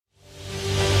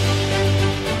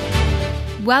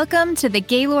Welcome to the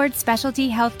Gaylord Specialty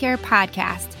Healthcare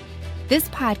Podcast. This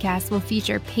podcast will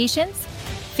feature patients,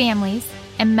 families,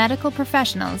 and medical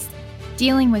professionals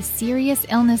dealing with serious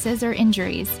illnesses or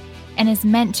injuries and is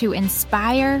meant to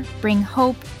inspire, bring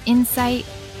hope, insight,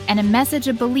 and a message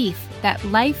of belief that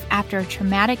life after a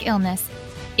traumatic illness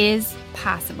is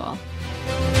possible.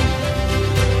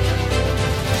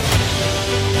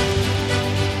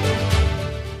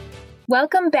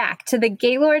 Welcome back to the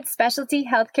Gaylord Specialty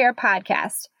Healthcare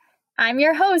Podcast. I'm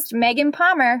your host, Megan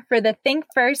Palmer, for the Think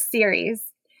First series.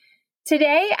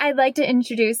 Today, I'd like to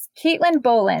introduce Caitlin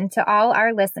Boland to all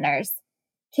our listeners.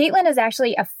 Caitlin is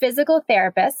actually a physical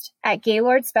therapist at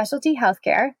Gaylord Specialty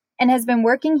Healthcare and has been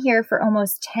working here for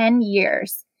almost 10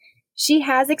 years. She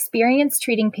has experience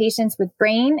treating patients with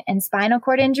brain and spinal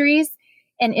cord injuries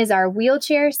and is our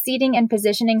wheelchair seating and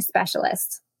positioning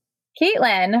specialist.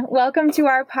 Caitlin, welcome to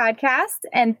our podcast,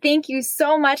 and thank you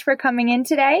so much for coming in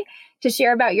today to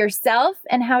share about yourself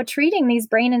and how treating these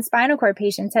brain and spinal cord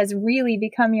patients has really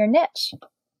become your niche.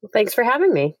 Well, thanks for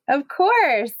having me. Of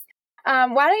course. Why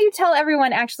don't you tell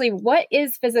everyone actually what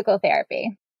is physical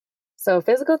therapy? So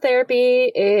physical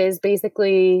therapy is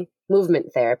basically movement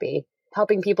therapy,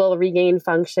 helping people regain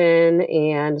function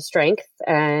and strength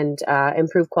and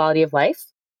improve quality of life.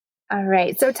 All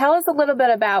right. So tell us a little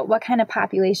bit about what kind of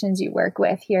populations you work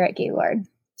with here at Gaylord.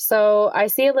 So I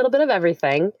see a little bit of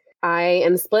everything. I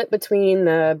am split between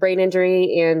the brain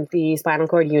injury and the spinal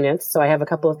cord units. So I have a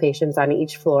couple of patients on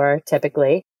each floor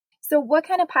typically. So what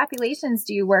kind of populations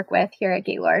do you work with here at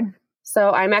Gaylord?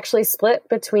 So I'm actually split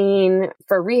between,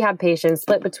 for rehab patients,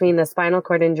 split between the spinal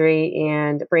cord injury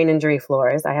and brain injury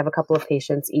floors. I have a couple of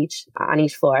patients each on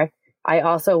each floor. I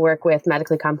also work with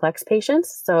medically complex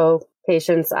patients. So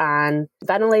patients on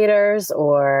ventilators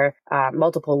or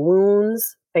multiple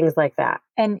wounds, things like that.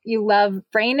 And you love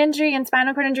brain injury and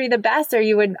spinal cord injury the best, or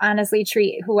you would honestly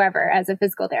treat whoever as a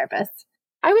physical therapist?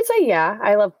 I would say, yeah,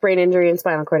 I love brain injury and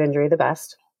spinal cord injury the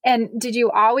best. And did you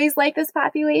always like this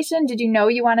population? Did you know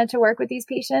you wanted to work with these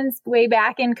patients way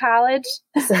back in college?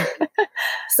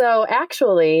 So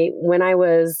actually, when I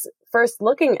was first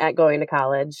looking at going to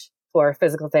college for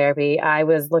physical therapy, I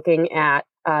was looking at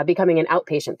becoming an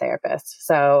outpatient therapist.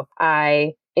 So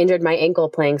I injured my ankle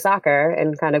playing soccer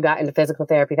and kind of got into physical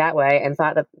therapy that way and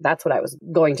thought that that's what I was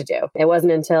going to do. It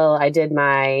wasn't until I did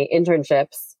my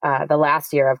internships the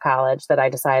last year of college that I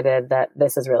decided that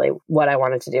this is really what I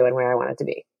wanted to do and where I wanted to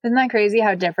be. Isn't that crazy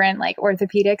how different like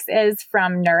orthopedics is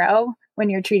from neuro when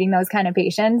you're treating those kind of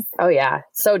patients? Oh yeah,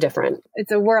 so different.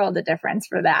 It's a world of difference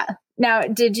for that. Now,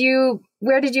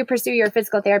 where did you pursue your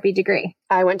physical therapy degree?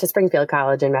 I went to Springfield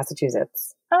College in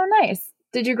Massachusetts. Oh, nice.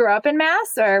 Did you grow up in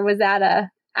Mass, or was that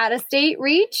a out-of-state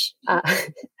reach?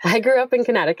 I grew up in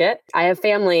Connecticut. I have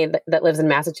family that lives in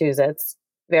Massachusetts,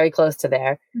 very close to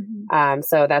there. Mm-hmm.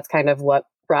 So that's kind of what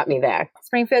brought me there.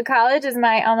 Springfield College is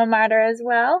my alma mater as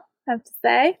well, I have to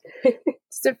say.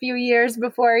 Just a few years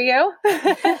before you.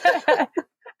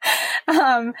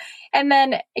 And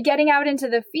then getting out into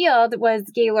the field, was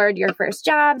Gaylord your first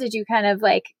job? Did you kind of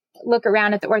like look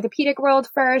around at the orthopedic world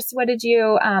first? What did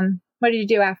you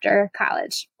do after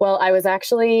college? Well, I was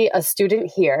actually a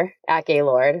student here at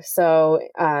Gaylord. So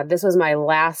this was my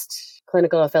last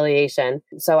clinical affiliation.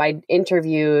 So I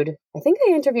interviewed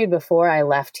before I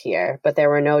left here, but there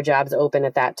were no jobs open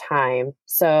at that time.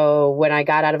 So when I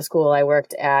got out of school, I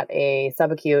worked at a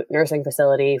subacute nursing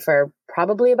facility for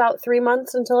probably about 3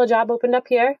 months until a job opened up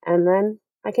here. And then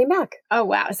I came back. Oh,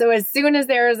 wow. So as soon as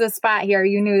there was a spot here,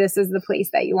 you knew this was the place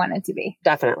that you wanted to be.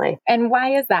 Definitely. And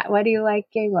why is that? Why do you like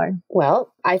Gaylord?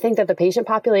 Well, I think that the patient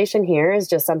population here is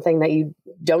just something that you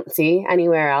don't see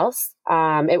anywhere else.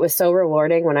 It was so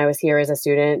rewarding when I was here as a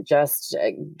student, just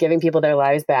giving people their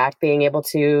lives back, being able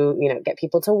to, get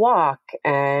people to walk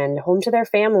and home to their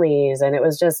families. And it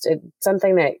was just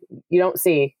something that you don't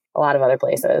see a lot of other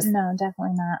places. No,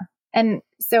 definitely not. And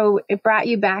so it brought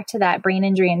you back to that brain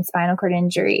injury and spinal cord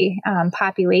injury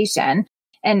population.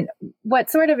 And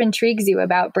what sort of intrigues you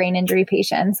about brain injury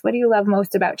patients? What do you love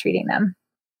most about treating them?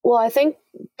 Well, I think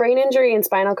brain injury and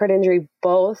spinal cord injury,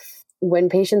 both, when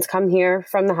patients come here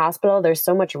from the hospital, there's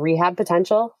so much rehab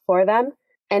potential for them.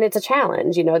 And it's a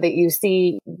challenge, that you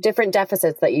see different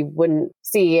deficits that you wouldn't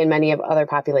see in many of other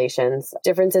populations,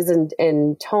 differences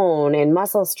in tone and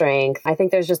muscle strength. I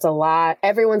think there's just a lot.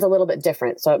 Everyone's a little bit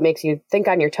different. So it makes you think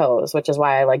on your toes, which is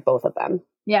why I like both of them.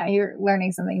 Yeah, you're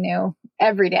learning something new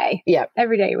every day. Yeah.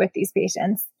 Every day with these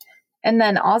patients. And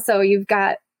then also you've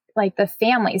got like the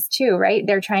families too, right?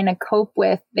 They're trying to cope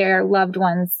with their loved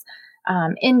ones'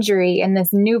 injury and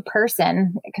this new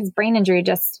person, because brain injury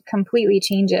just completely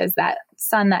changes that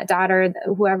son, that daughter,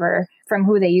 whoever, from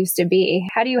who they used to be.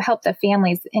 How do you help the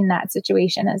families in that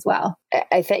situation as well?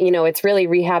 I think, it's really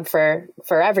rehab for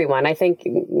everyone. I think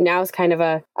now is kind of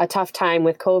a tough time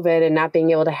with COVID and not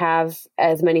being able to have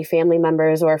as many family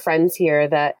members or friends here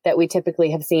that we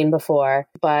typically have seen before.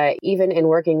 But even in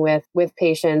working with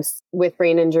patients with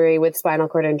brain injury, with spinal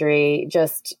cord injury,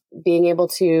 just being able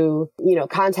to,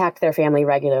 contact their family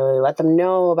regularly, let them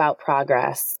know about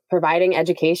progress, providing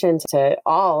education to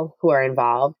all who are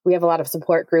involved. We have a lot of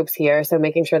support groups here, so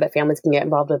making sure that families can get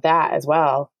involved with that as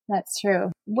well. That's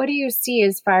true. What do you see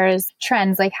as far as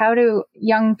trends? Like, how do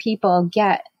young people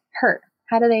get hurt?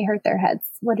 How do they hurt their heads?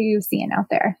 What are you seeing out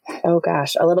there? Oh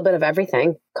gosh, a little bit of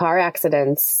everything. Car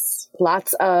accidents,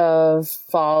 lots of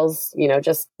falls,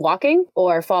 just walking,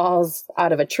 or falls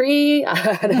out of a tree,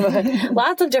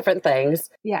 lots of different things.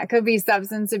 Yeah, it could be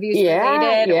substance abuse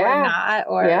related or not,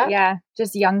 or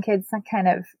just young kids kind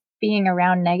of being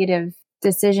around negative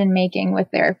decision-making with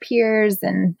their peers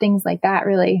and things like that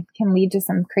really can lead to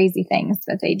some crazy things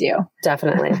that they do.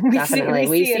 Definitely.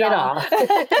 We see it all.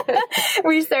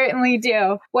 We certainly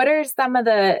do. What are some of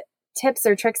the tips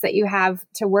or tricks that you have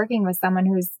to working with someone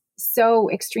who's so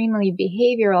extremely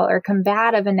behavioral or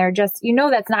combative, and they're just,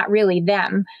 that's not really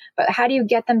them, but how do you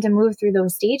get them to move through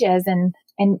those stages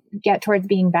and get towards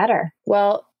being better?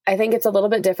 Well, I think it's a little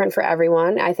bit different for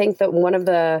everyone. I think that one of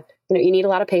the, you need a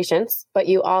lot of patience, but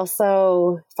you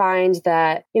also find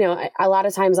that, a lot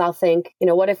of times I'll think,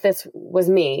 what if this was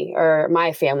me or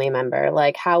my family member?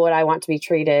 Like, how would I want to be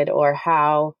treated, or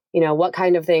how, what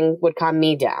kind of thing would calm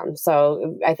me down?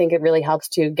 So I think it really helps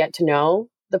to get to know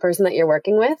the person that you're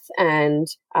working with and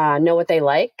know what they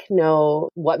like, know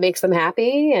what makes them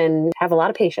happy, and have a lot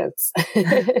of patience.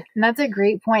 And that's a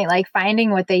great point. Like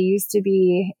finding what they used to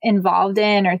be involved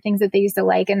in or things that they used to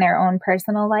like in their own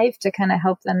personal life to kind of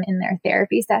help them in their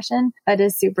therapy session. That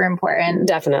is super important.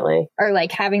 Definitely. Or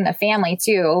like having the family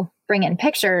too bring in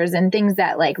pictures and things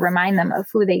that like remind them of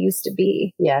who they used to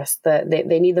be. Yes,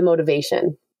 they need the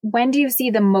motivation. When do you see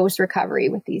the most recovery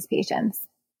with these patients?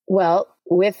 Well,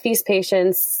 with these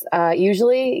patients,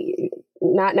 usually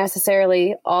not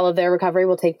necessarily all of their recovery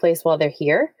will take place while they're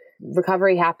here.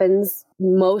 Recovery happens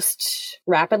most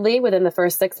rapidly within the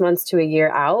first 6 months to a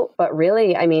year out. But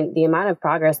really, the amount of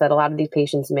progress that a lot of these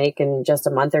patients make in just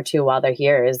a month or two while they're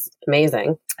here is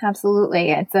amazing.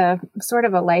 Absolutely. It's a sort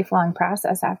of a lifelong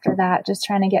process after that, just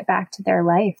trying to get back to their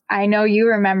life. I know you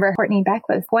remember Courtney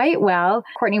Beckwith quite well.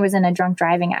 Courtney was in a drunk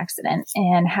driving accident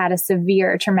and had a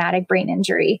severe traumatic brain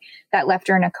injury that left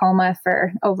her in a coma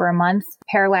for over a month,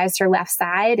 paralyzed her left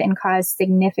side, and caused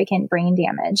significant brain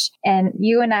damage. And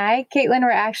you and I, Caitlin,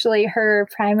 were actually her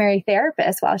primary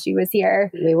therapist while she was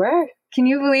here. We were. Can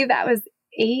you believe that was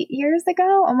 8 years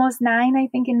ago? Almost 9, I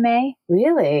think, in May.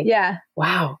 Really? Yeah.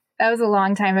 Wow. That was a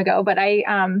long time ago, but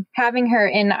having her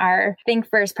in our Think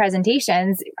First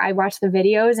presentations, I watch the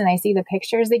videos and I see the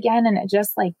pictures again, and it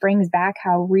just like brings back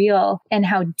how real and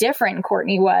how different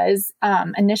Courtney was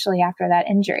initially after that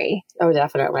injury. Oh,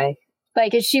 definitely.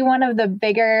 Like, is she one of the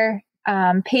bigger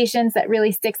patients that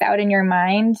really sticks out in your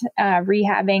mind,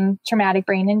 rehabbing traumatic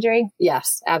brain injury?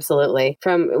 Yes, absolutely.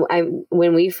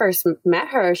 When we first met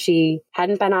her, she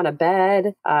hadn't been out of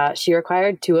bed. She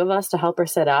required 2 of us to help her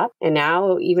sit up. And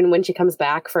now, even when she comes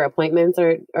back for appointments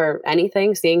or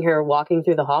anything, seeing her walking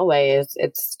through the hallway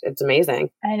it's amazing.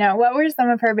 I know. What were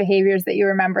some of her behaviors that you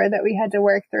remember that we had to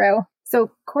work through? So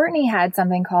Courtney had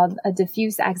something called a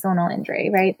diffuse axonal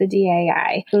injury, right? The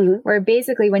DAI, where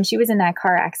basically when she was in that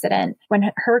car accident,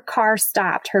 when her car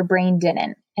stopped, her brain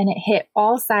didn't. And it hit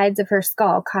all sides of her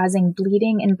skull, causing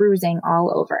bleeding and bruising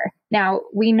all over. Now,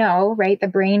 we know, right, the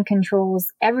brain controls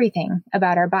everything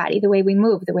about our body. The way we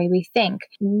move, the way we think,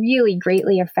 really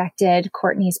greatly affected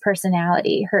Courtney's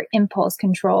personality, her impulse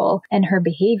control, and her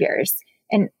behaviors.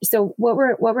 And so what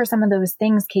were some of those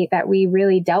things, Kate, that we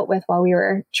really dealt with while we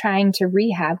were trying to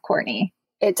rehab Courtney?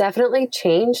 It definitely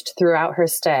changed throughout her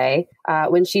stay.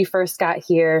 When she first got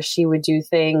here, she would do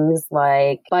things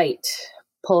like bite,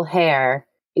 pull hair.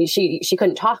 She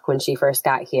couldn't talk when she first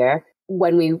got here.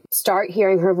 When we start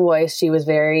hearing her voice, she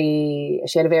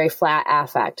had a very flat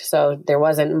affect. So there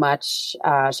wasn't much,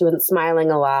 she wasn't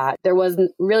smiling a lot. There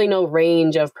wasn't really no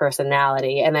range of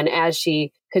personality. And then as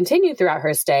she continued throughout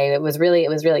her stay, it was really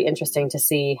interesting to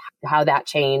see how that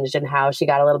changed and how she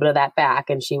got a little bit of that back,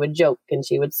 and she would joke and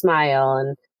she would smile,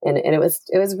 and it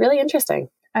was really interesting.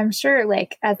 I'm sure,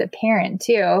 like, as a parent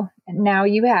too, now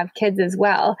you have kids as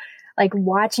well, like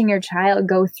watching your child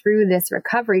go through this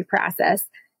recovery process,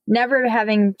 never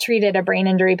having treated a brain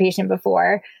injury patient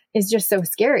before, is just so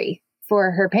scary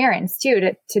for her parents too,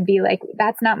 to be like,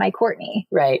 that's not my Courtney.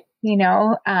 Right.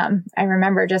 I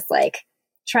remember just like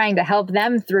trying to help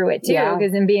them through it too.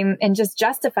 Because and just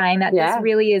justifying that this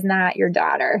really is not your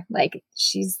daughter. Like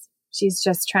she's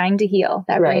just trying to heal.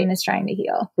 That brain is trying to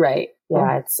heal. Right.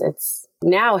 Yeah. It's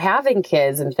now having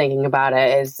kids and thinking about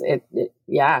it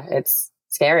it's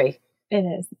scary. It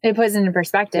is. It puts into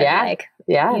perspective. Yeah. Like,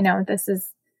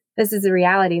 this is the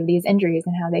reality of these injuries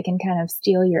and how they can kind of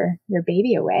steal your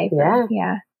baby away.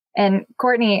 Yeah. And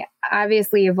Courtney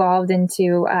obviously evolved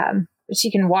into, she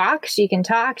can walk, she can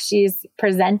talk. She's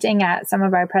presenting at some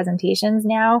of our presentations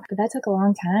now, but that took a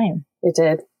long time. It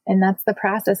did. And that's the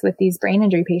process with these brain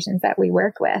injury patients that we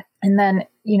work with. And then,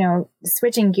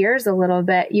 switching gears a little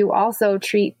bit, you also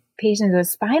treat patients with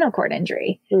spinal cord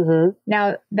injury. Mm-hmm.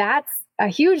 Now that's a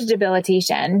huge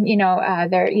debilitation.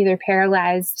 They're either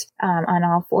paralyzed on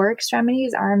all four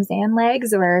extremities, arms and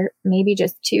legs, or maybe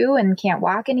just two and can't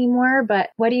walk anymore. But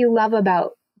what do you love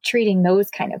about treating those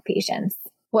kind of patients?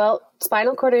 Well,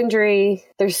 spinal cord injury,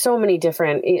 there's so many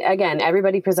different, again,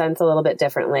 everybody presents a little bit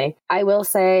differently. I will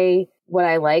say what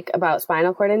I like about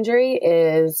spinal cord injury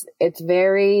is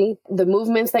the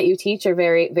movements that you teach are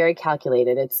very, very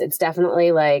calculated. It's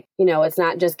definitely like, it's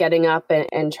not just getting up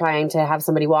and trying to have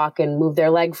somebody walk and move their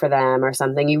leg for them or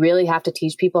something. You really have to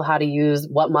teach people how to use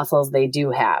what muscles they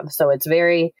do have. So it's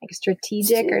very like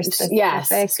strategic or specific.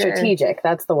 Yes, strategic.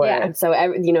 That's the word. Yeah. So,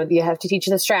 you have to teach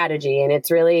the strategy, and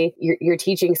it's really, you're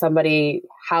teaching somebody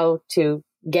how to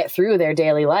get through their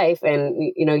daily life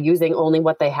and, using only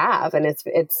what they have. And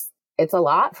it's a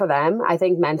lot for them. I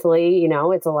think mentally,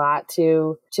 it's a lot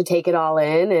to take it all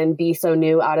in and be so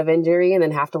new out of injury and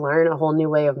then have to learn a whole new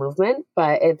way of movement.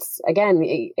 But it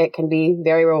can be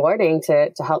very rewarding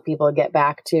to help people get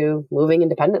back to moving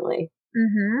independently.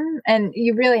 Mm-hmm. And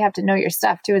you really have to know your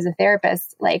stuff too as a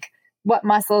therapist, like what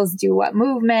muscles do what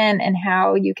movement and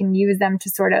how you can use them to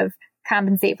sort of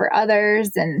compensate for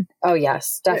others. And oh,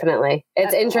 yes, definitely.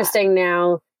 It's interesting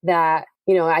now that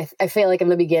I feel like in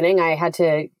the beginning I had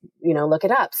to, look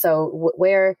it up. So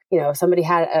where, somebody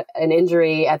had an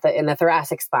injury in the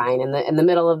thoracic spine, in the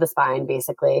middle of the spine,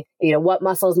 basically, what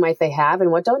muscles might they have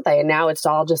and what don't they? And now it's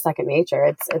all just second nature.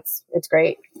 It's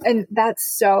great. And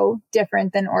that's so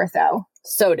different than ortho.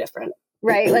 So different.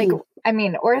 Right. Like,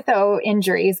 ortho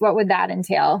injuries, what would that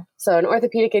entail? So an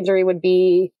orthopedic injury would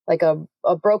be like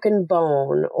a broken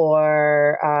bone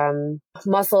or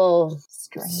muscle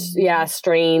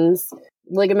strains,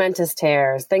 ligamentous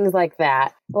tears, things like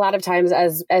that. A lot of times,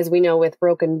 as we know with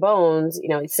broken bones,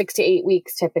 6 to 8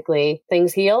 weeks, typically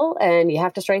things heal and you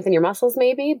have to strengthen your muscles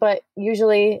maybe, but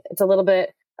usually it's a little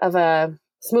bit of a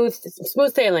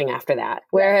smooth sailing after that.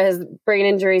 Whereas brain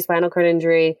injury, spinal cord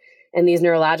injury, and these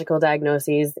neurological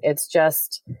diagnoses, it's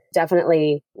just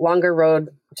definitely longer road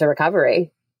to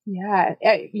recovery. Yeah.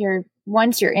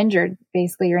 Once you're injured,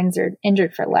 basically you're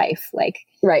injured for life. Like,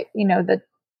 right.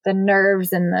 The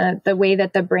nerves and the way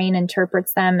that the brain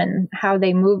interprets them and how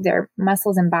they move their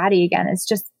muscles and body again is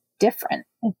just different.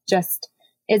 It just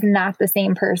is not the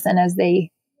same person as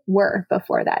they were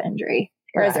before that injury.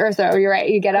 Whereas ortho, you're right.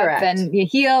 You get up and you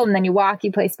heal and then you walk,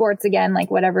 you play sports again, like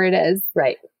whatever it is.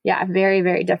 Right. Yeah. Very,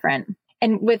 very different.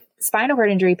 And with spinal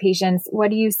cord injury patients, what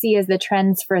do you see as the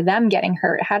trends for them getting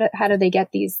hurt? How do they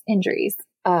get these injuries?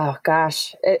 Oh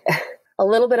gosh, a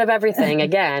little bit of everything.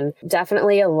 Again,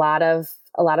 definitely a lot of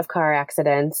car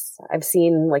accidents. I've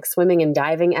seen like swimming and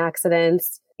diving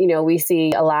accidents. We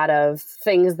see a lot of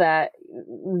things that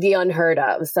the unheard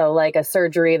of. So like a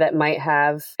surgery that might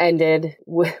have ended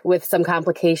with some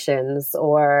complications,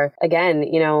 or again,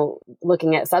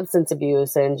 looking at substance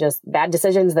abuse and just bad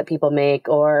decisions that people make,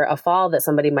 or a fall that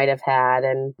somebody might have had,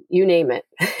 and you name it.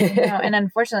 And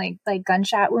unfortunately, like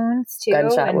gunshot wounds too.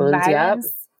 Gunshot wounds, violence.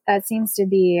 Yep. That seems to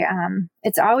be,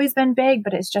 it's always been big,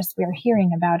 but it's just, we're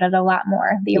hearing about it a lot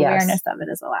more. The awareness of it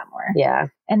is a lot more. Yeah.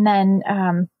 And then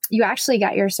you actually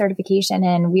got your certification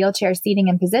in wheelchair seating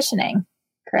and positioning,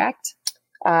 correct?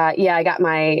 I got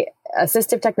my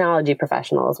assistive technology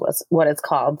professional is what it's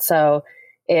called. So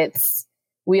it's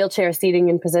wheelchair seating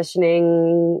and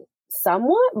positioning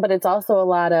somewhat, but it's also a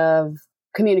lot of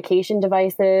communication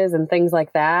devices and things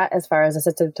like that as far as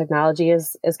assistive technology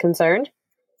is concerned.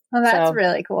 Well, that's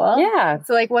really cool. Yeah.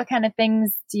 So like what kind of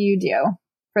things do you do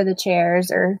for the chairs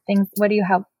or things? How do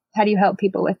you help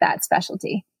people with that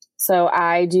specialty? So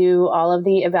I do all of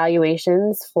the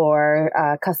evaluations for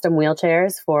custom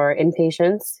wheelchairs for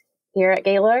inpatients here at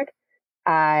Gaylord.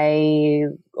 I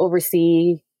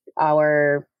oversee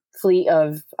our fleet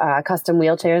of custom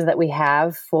wheelchairs that we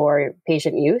have for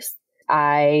patient use.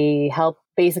 I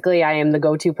am the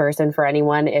go-to person for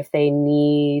anyone if they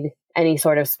need any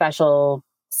sort of special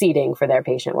seating for their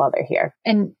patient while they're here.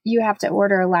 And you have to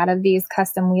order a lot of these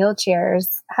custom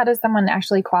wheelchairs. How does someone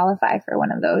actually qualify for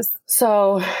one of those?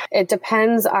 So it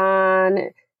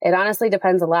honestly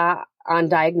depends a lot on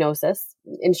diagnosis.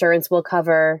 Insurance will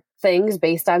cover things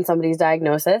based on somebody's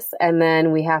diagnosis, and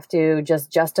then we have to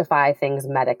just justify things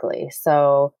medically.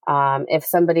 So if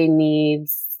somebody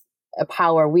needs a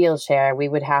power wheelchair, we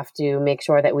would have to make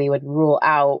sure that we would rule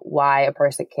out why a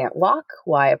person can't walk,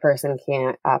 why a person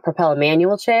can't propel a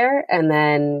manual chair, and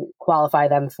then qualify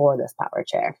them for this power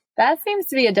chair. That seems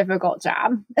to be a difficult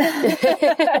job.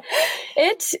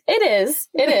 It is.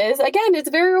 Again, it's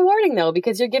very rewarding though,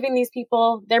 because you're giving these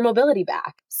people their mobility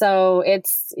back. So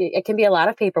it can be a lot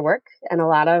of paperwork and a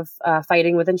lot of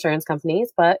fighting with insurance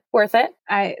companies, but worth it.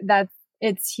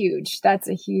 It's huge. That's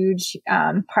a huge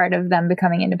part of them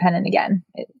becoming independent again.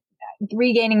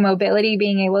 Regaining mobility,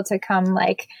 being able to come,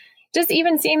 like, just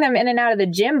even seeing them in and out of the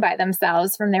gym by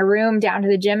themselves from their room down to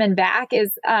the gym and back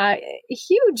is a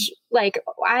huge, like,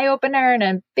 eye opener and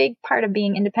a big part of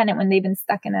being independent when they've been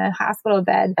stuck in a hospital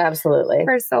bed. Absolutely.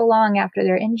 For so long after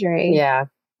their injury. Yeah.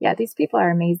 Yeah, these people are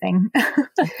amazing.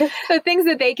 The things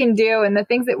that they can do and the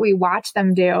things that we watch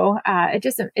them do,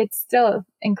 it's still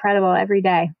incredible every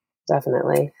day.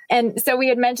 Definitely. And so we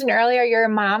had mentioned earlier, you're a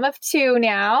mom of 2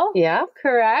 now. Yeah.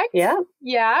 Correct? Yeah.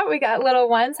 Yeah. We got little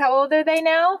ones. How old are they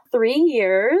now? 3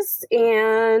 years.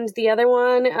 And the other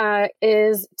one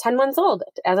is 10 months old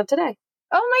as of today.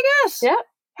 Oh my gosh. Yeah.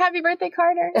 Happy birthday,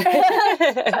 Carter.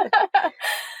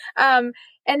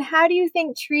 And how do you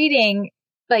think treating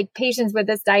like patients with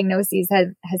this diagnosis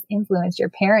has influenced your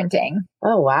parenting?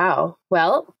 Oh, wow.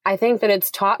 Well, I think that it's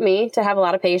taught me to have a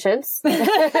lot of patience.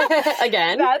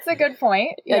 Again. That's a good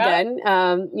point. Yeah.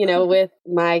 Again, with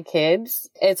my kids,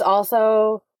 it's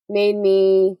also made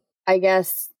me, I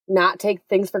guess, not take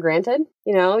things for granted.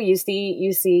 You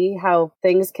see how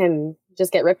things can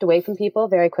just get ripped away from people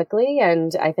very quickly.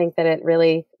 And I think that it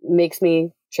really makes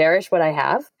me cherish what I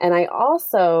have. And I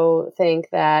also think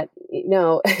that,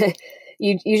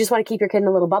 you just want to keep your kid in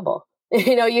a little bubble.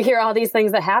 You hear all these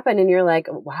things that happen and you're like,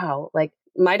 wow, like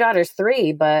my daughter's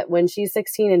 3, but when she's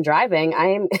 16 and driving,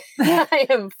 I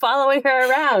am following her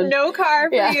around. No car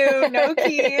for you, no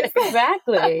keys.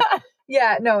 Exactly.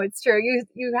 Yeah, no, it's true.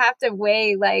 You have to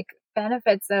weigh like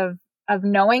benefits of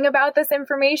knowing about this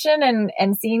information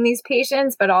and seeing these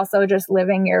patients, but also just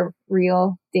living your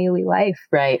real daily life.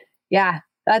 Right. Yeah,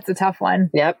 that's a tough one.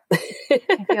 Yep.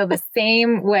 I feel the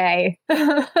same way.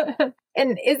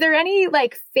 And is there any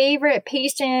like favorite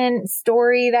patient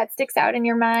story that sticks out in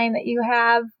your mind that you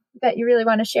have that you really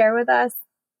want to share with us?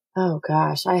 Oh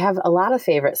gosh, I have a lot of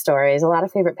favorite stories, a lot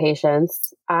of favorite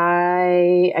patients.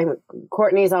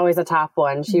 Courtney's always a top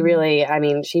one. She really,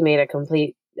 she made a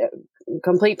complete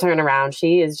turnaround.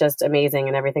 She is just amazing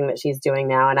in everything that she's doing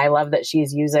now. And I love that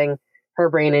she's using her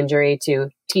brain injury to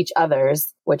teach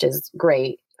others, which is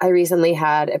great. I recently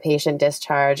had a patient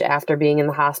discharge after being in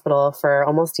the hospital for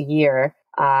almost a year,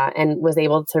 and was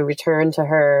able to return to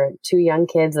her 2 young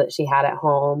kids that she had at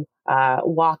home,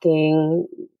 walking,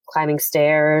 climbing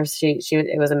stairs.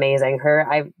 It was amazing.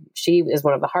 She is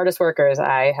one of the hardest workers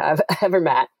I have ever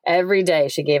met. Every day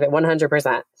she gave it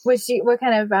 100%. What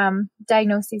kind of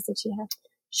diagnoses did she have?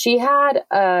 She had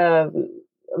a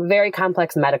very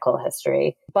complex medical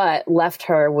history, but left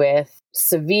her with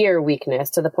severe weakness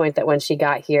to the point that when she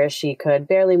got here, she could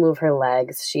barely move her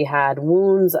legs. She had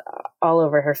wounds all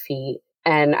over her feet.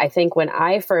 And I think when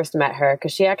I first met her,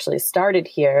 because she actually started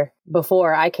here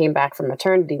before I came back from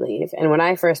maternity leave. And when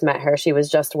I first met her, she was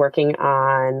just working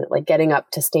on like getting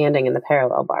up to standing in the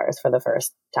parallel bars for the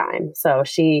first time. So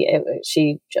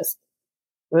it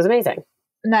was amazing.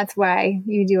 And that's why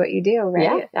you do what you do, right?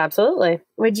 Yeah, absolutely.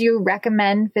 Would you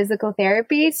recommend physical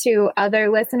therapy to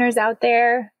other listeners out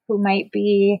there who might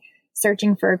be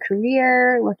searching for a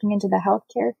career, looking into the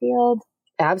healthcare field?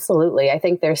 Absolutely. I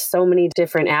think there's so many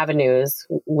different avenues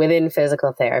within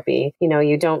physical therapy.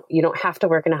 You don't have to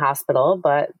work in a hospital,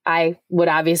 but I would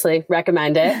obviously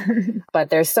recommend it.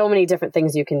 But there's so many different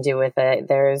things you can do with it.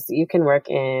 You can work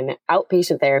in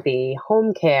outpatient therapy,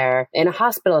 home care, in a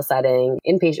hospital setting,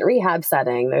 inpatient rehab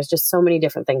setting. There's just so many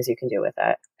different things you can do with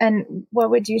it. And what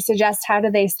would you suggest? How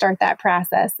do they start that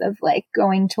process of like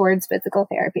going towards physical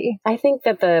therapy? I think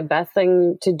that the best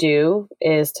thing to do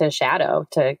is to shadow,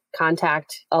 to contact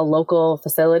a local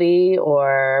facility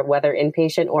or whether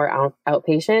inpatient or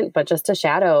outpatient, but just to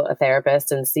shadow a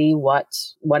therapist and see what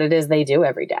it is they do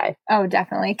every day. Oh,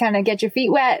 definitely. Kind of get your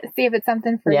feet wet, see if it's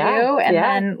something for you, and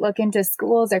then look into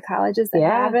schools or colleges that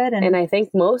have it. And I think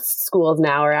most schools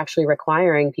now are actually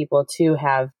requiring people to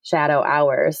have shadow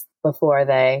hours before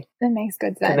they that makes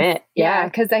good sense. Commit. Yeah,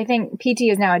 because I think PT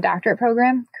is now a doctorate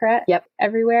program, correct? Yep.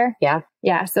 Everywhere. Yeah.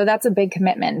 Yeah. So that's a big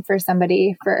commitment for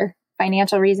somebody, for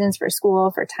financial reasons, for school,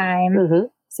 for time. Mm-hmm.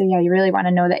 So yeah, you really want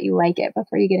to know that you like it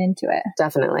before you get into it.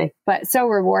 Definitely. But so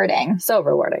rewarding. So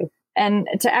rewarding. And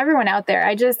to everyone out there,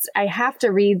 I have to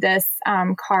read this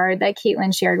card that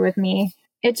Caitlin shared with me.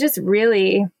 It just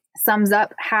really sums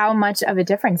up how much of a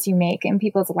difference you make in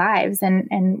people's lives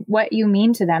and what you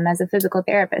mean to them as a physical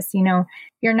therapist. You know,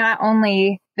 you're not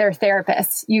only their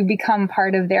therapist, you become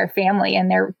part of their family and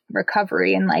their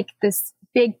recovery and like this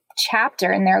big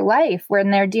chapter in their life when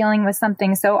they're dealing with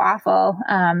something so awful,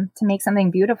 to make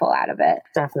something beautiful out of it.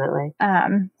 Definitely.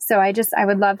 So I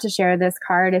would love to share this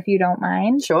card if you don't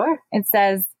mind. Sure. It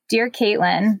says, "Dear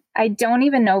Caitlin, I don't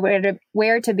even know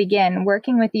where to begin.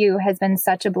 Working with you has been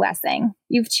such a blessing.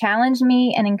 You've challenged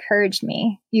me and encouraged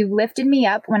me. You've lifted me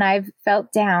up when I've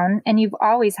felt down, and you've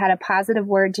always had a positive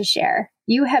word to share.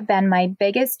 You have been my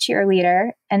biggest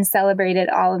cheerleader and celebrated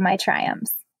all of my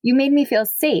triumphs. You made me feel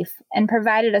safe and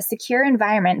provided a secure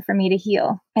environment for me to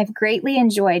heal. I've greatly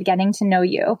enjoyed getting to know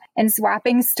you and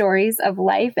swapping stories of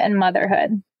life and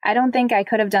motherhood. I don't think I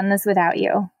could have done this without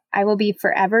you. I will be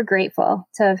forever grateful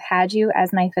to have had you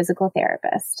as my physical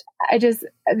therapist."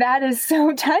 That is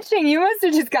so touching. You must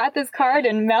have just got this card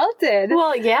and melted.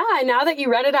 Well, yeah. Now that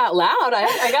you read it out loud,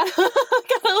 I got,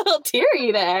 got a little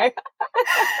teary there. And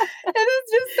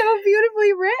it's just so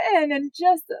beautifully written and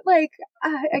just like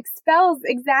expels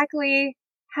exactly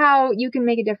how you can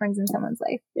make a difference in someone's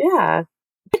life. Yeah.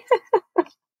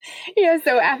 Yeah.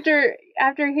 So after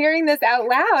hearing this out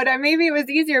loud, maybe it was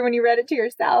easier when you read it to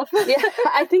yourself. Yeah,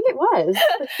 I think it was.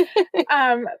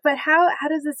 But how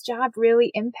does this job really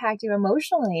impact you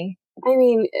emotionally? I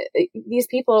mean, these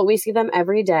people, we see them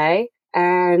every day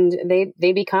and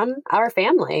they become our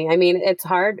family. I mean, it's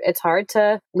hard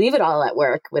to leave it all at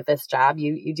work with this job.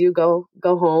 You do go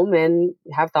home and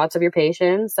have thoughts of your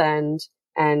patients and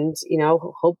you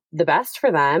know, hope the best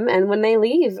for them. And when they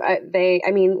leave,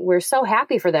 we're so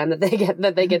happy for them that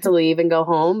they get to leave and go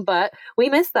home, but we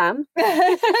miss them.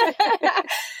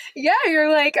 Yeah. You're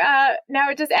like, now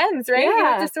it just ends, right? Yeah. You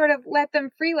have to sort of let them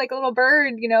free, like a little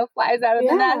bird, you know, flies out of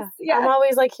the nest. Yeah. I'm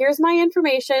always like, here's my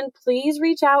information. Please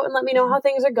reach out and let me know how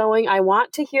things are going. I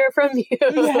want to hear from you.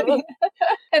 Yeah.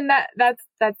 And that's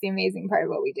the amazing part of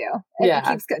what we do.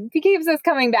 It keeps us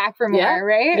coming back for more,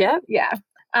 right? Yeah. Yeah.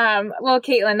 Well,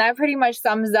 Caitlin, that pretty much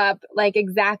sums up like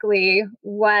exactly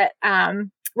what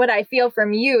I feel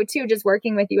from you too, just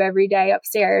working with you every day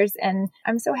upstairs. And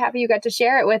I'm so happy you got to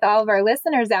share it with all of our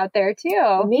listeners out there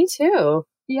too. Me too.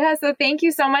 Yeah. So thank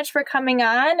you so much for coming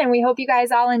on. And we hope you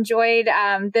guys all enjoyed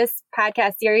this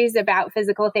podcast series about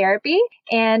physical therapy.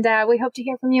 And we hope to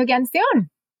hear from you again soon.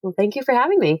 Well, thank you for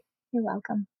having me. You're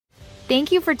welcome.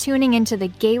 Thank you for tuning into the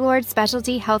Gaylord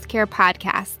Specialty Healthcare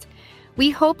Podcast. We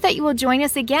hope that you will join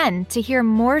us again to hear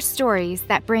more stories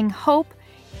that bring hope,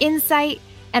 insight,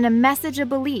 and a message of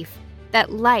belief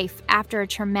that life after a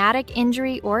traumatic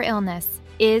injury or illness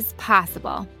is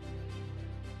possible.